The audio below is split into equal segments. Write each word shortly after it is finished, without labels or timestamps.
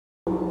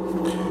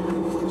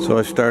So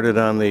I started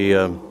on the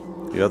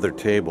other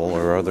table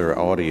or other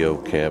audio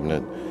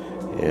cabinet,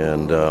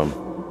 and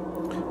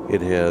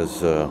it has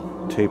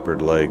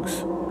tapered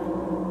legs,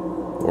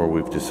 or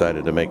we've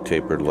decided to make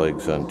tapered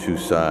legs on two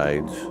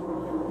sides,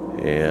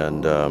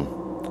 and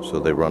so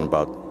they run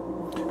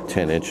about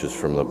 10 inches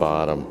from the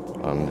bottom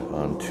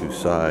on two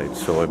sides.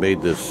 So I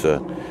made this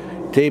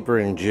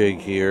tapering jig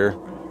here,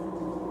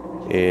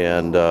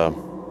 and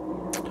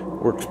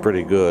works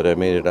pretty good. I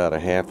made it out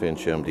of 1/2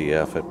 inch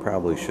MDF. It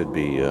probably should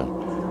be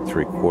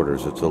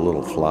 3/4. It's a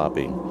little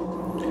floppy,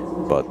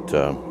 but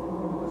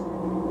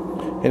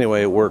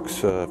anyway, it works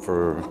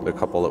for the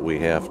couple that we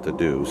have to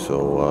do.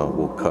 So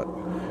we'll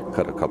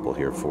cut a couple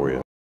here for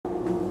you.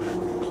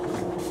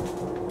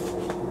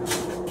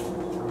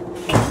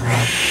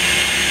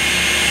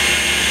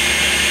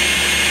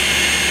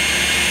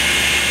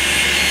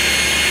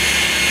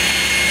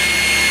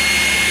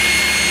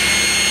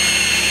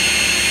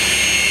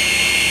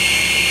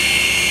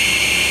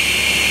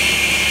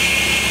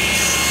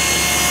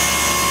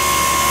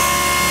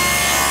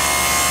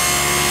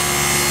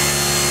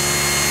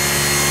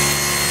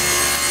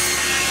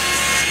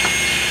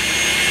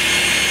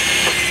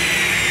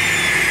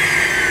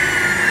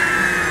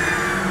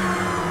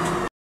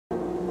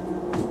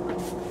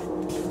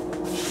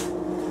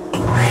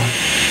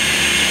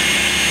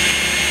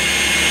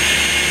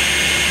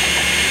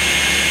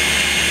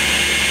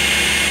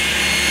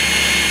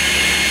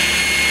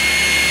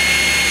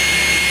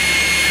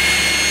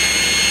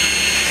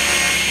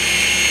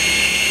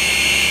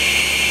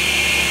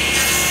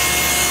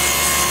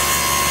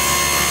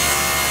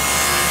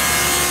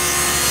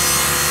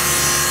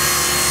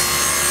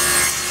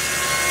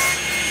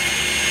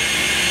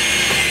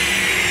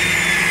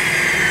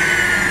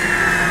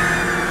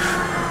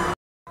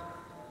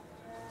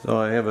 So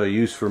I have a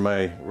use for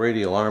my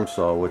radial arm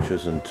saw, which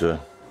isn't,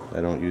 I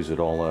don't use it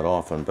all that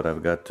often, but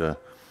I've got a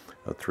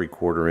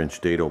 3/4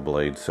 inch dado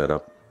blade set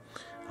up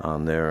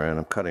on there, and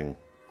I'm cutting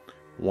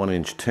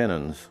 1-inch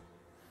tenons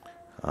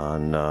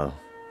on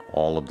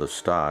all of the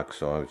stock.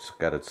 So I've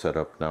got it set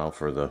up now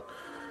for the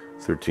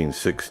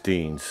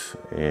 13/16,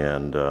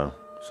 and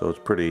so it's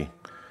pretty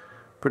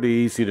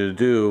easy to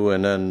do.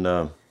 And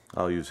then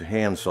I'll use a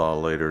hand saw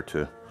later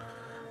to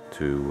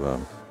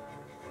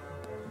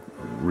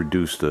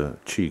reduce the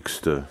cheeks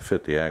to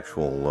fit the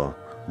actual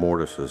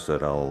mortises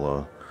that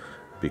I'll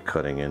be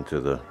cutting into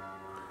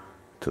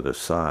the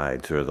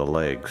sides or the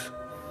legs.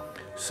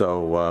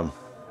 So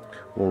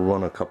we'll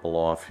run a couple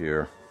off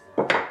here,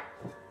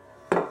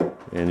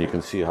 and you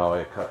can see how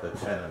I cut the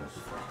tenons.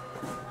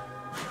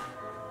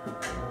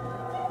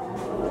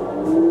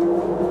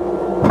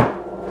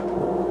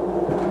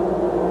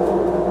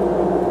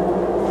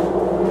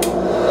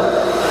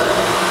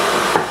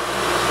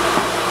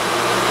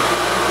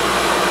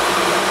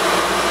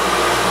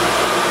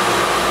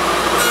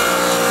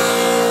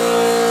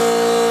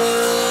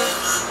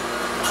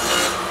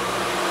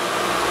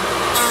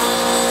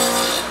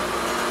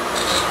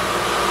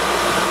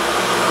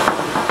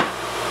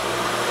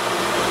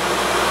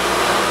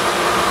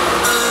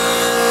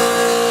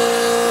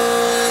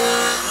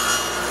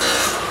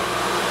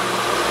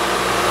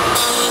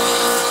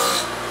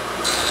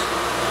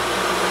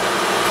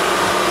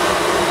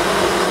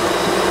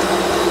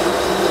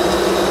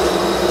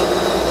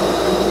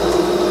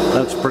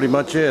 Pretty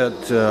much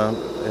it,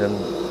 and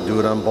do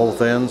it on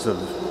both ends of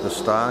the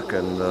stock,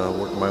 and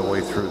work my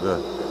way through the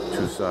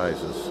two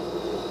sizes.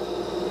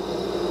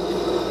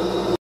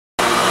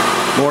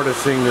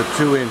 Mortising the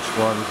 2-inch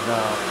ones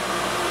now.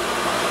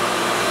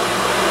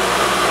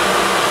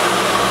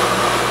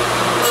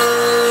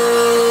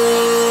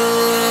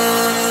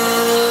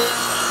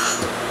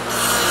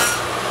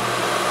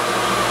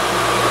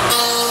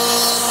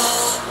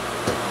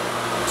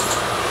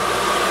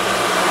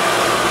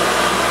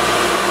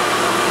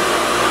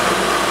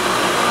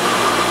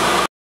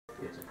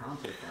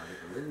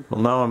 Well,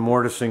 now I'm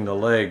mortising the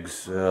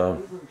legs.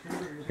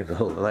 In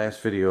the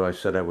last video I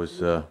said I was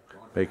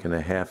making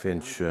a 1/2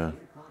 inch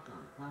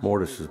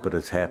mortises, but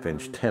it's 1/2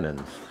 inch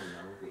tenons.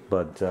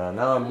 But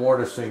now I'm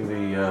mortising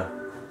the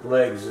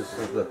legs. This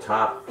is the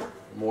top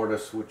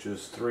mortise, which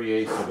is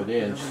 3/8 of an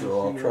inch, so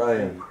I'll try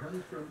and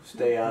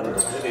stay out of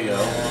the video.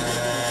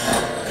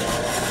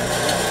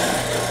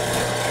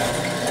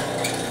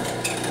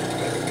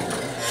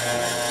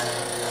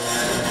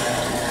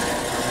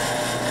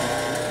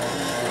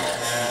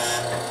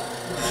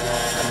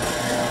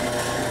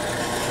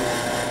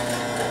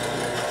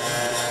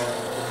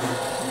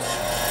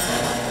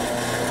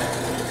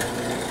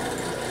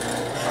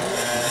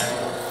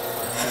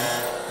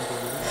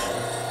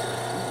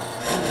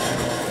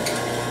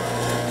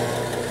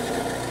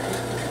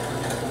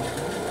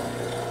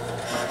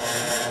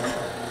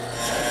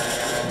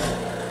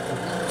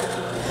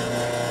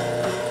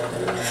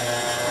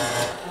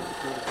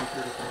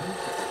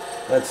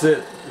 That's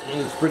it.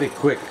 It's pretty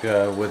quick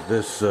with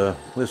this.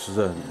 This is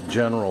a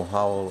general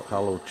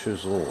hollow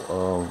chisel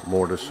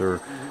mortiser,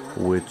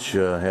 which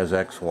has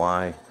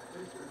XY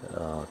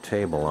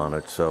table on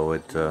it, so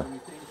it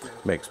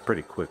makes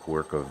pretty quick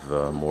work of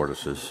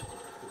mortises.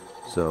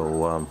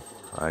 So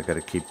I got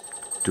to keep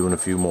doing a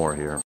few more here.